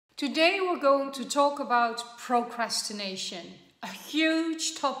Today we're going to talk about procrastination, a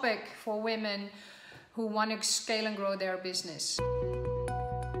huge topic for women who want to scale and grow their business.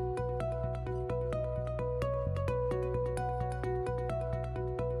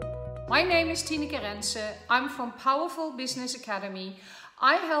 My name is Tineke Rensen. I'm from Powerful Business Academy.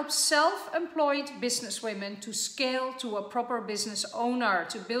 I help self-employed businesswomen to scale to a proper business owner,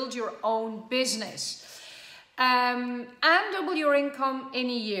 to build your own business. And double your income in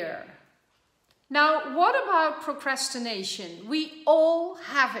a year. Now, what about procrastination? We all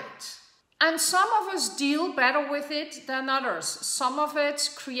have it. And some of us deal better with it than others. Some of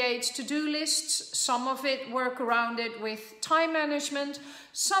it creates to-do lists. Some of it work around it with time management.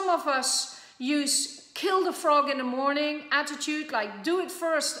 Some of us use kill the frog in the morning attitude, like do it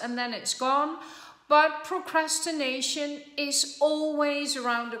first and then it's gone. But procrastination is always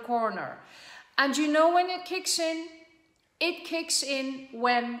around the corner. And you know when it kicks in? It kicks in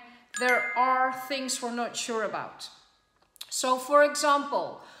when there are things we're not sure about. So for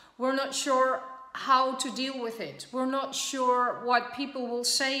example, we're not sure how to deal with it. We're not sure what people will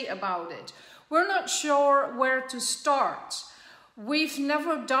say about it. We're not sure where to start. We've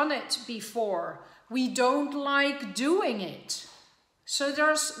never done it before. We don't like doing it. So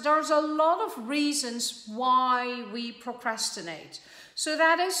there's a lot of reasons why we procrastinate. So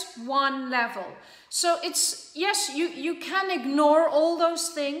that is one level. So it's, yes, you can ignore all those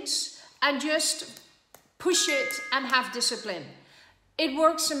things and just push it and have discipline. It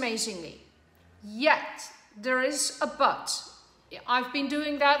works amazingly. Yet, there is a but. I've been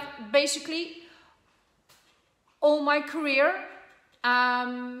doing that basically all my career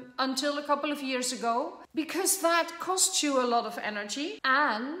until a couple of years ago, because that costs you a lot of energy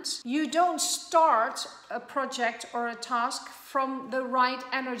and you don't start a project or a task from the right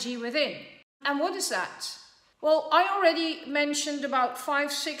energy within. And what is that? Well, I already mentioned about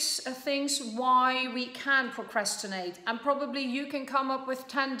 5-6 things why we can procrastinate, and probably you can come up with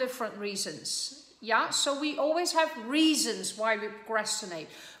 10 different reasons. Yeah, so we always have reasons why we procrastinate,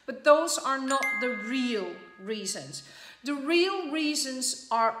 but those are not the real reasons. The real reasons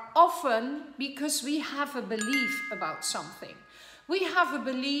are often because we have a belief about something. We have a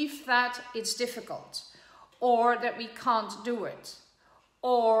belief that it's difficult, or that we can't do it,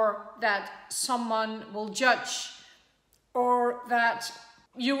 or that someone will judge, or that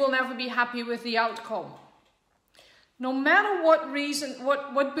you will never be happy with the outcome. No matter what reason,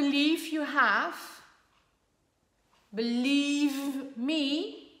 what belief you have, believe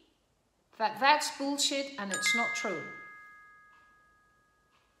me that that's bullshit and it's not true.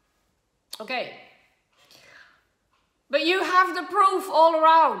 Okay. But you have the proof all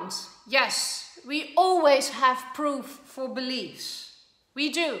around. Yes, we always have proof for beliefs. We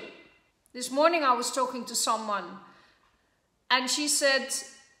do. This morning I was talking to someone and she said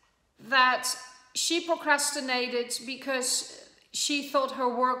that she procrastinated because she thought her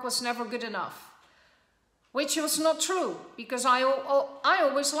work was never good enough. Which was not true, because I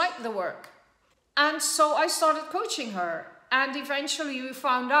always liked the work. And so I started coaching her. And eventually we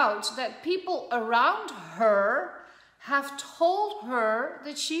found out that people around her have told her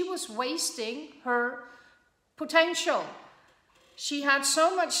that she was wasting her potential. She had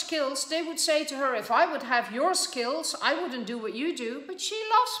so much skills, they would say to her, if I would have your skills, I wouldn't do what you do, but she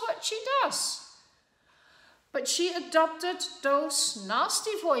loves what she does. But she adopted those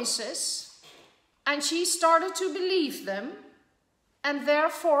nasty voices and she started to believe them, and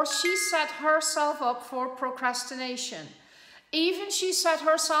therefore she set herself up for procrastination. Even she set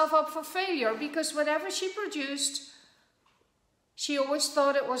herself up for failure, because whatever she produced, she always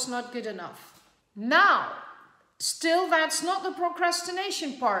thought it was not good enough. Now, still, that's not the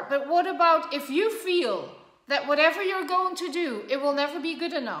procrastination part. But what about if you feel that whatever you're going to do, it will never be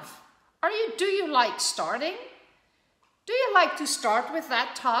good enough? Do you like starting? Do you like to start with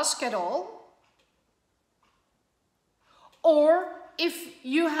that task at all? Or if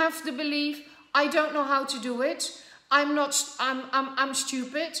you have the belief, I don't know how to do it, I'm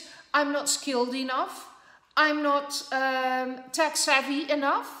stupid, I'm not skilled enough, I'm not tech savvy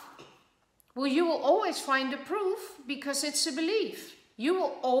enough. Well, you will always find the proof, because it's a belief. You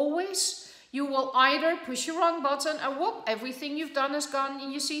will either push your wrong button and whoop, everything you've done is gone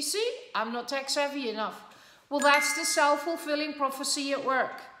and you see, I'm not tech savvy enough. Well, that's the self-fulfilling prophecy at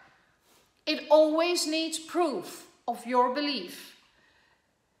work. It always needs proof of your belief.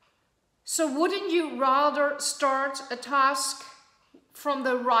 So wouldn't you rather start a task from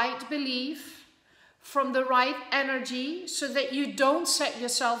the right belief, from the right energy, so that you don't set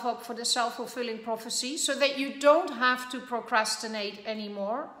yourself up for the self-fulfilling prophecy, so that you don't have to procrastinate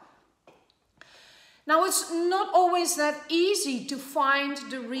anymore? Now, it's not always that easy to find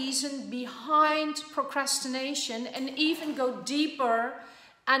the reason behind procrastination and even go deeper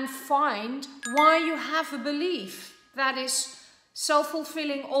and find why you have a belief that is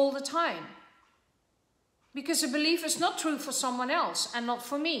self-fulfilling all the time. Because a belief is not true for someone else and not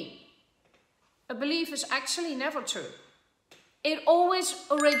for me. A belief is actually never true. It always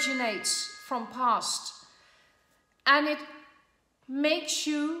originates from past. And it makes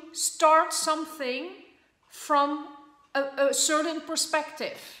you start something from a certain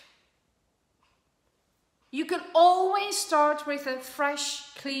perspective. You can always start with a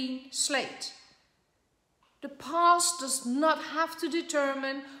fresh, clean slate. The past does not have to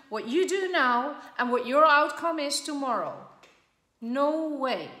determine what you do now and what your outcome is tomorrow. No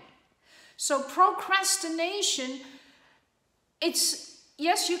way. So procrastination,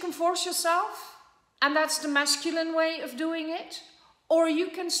 yes, you can force yourself, and that's the masculine way of doing it. Or you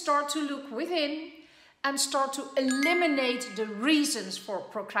can start to look within and start to eliminate the reasons for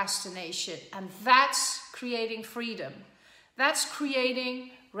procrastination. And that's creating freedom. That's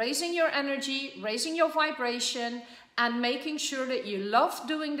raising your energy, raising your vibration, and making sure that you love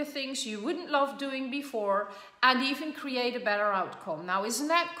doing the things you wouldn't love doing before, and even create a better outcome. Now, isn't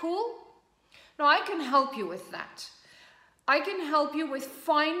that cool? Now, I can help you with that. I can help you with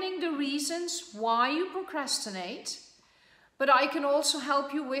finding the reasons why you procrastinate, but I can also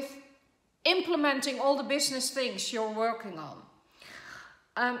help you with implementing all the business things you're working on.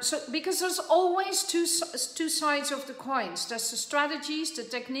 Because there's always two sides of the coins. There's the strategies, the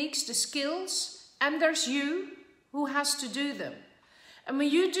techniques, the skills, and there's you who has to do them. And when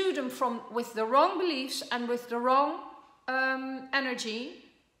you do them with the wrong beliefs and with the wrong energy,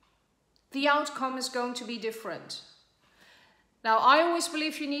 the outcome is going to be different. Now, I always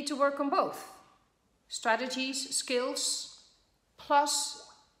believe you need to work on both. Strategies, skills, plus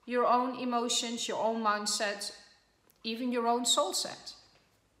your own emotions, your own mindset, even your own soul set.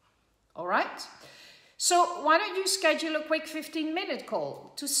 All right? So why don't you schedule a quick 15-minute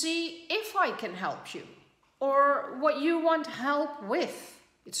call to see if I can help you or what you want help with.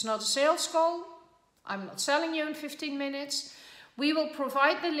 It's not a sales call. I'm not selling you in 15 minutes. We will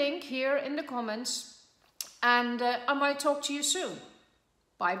provide the link here in the comments, and I might talk to you soon.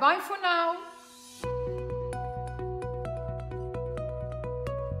 Bye-bye for now.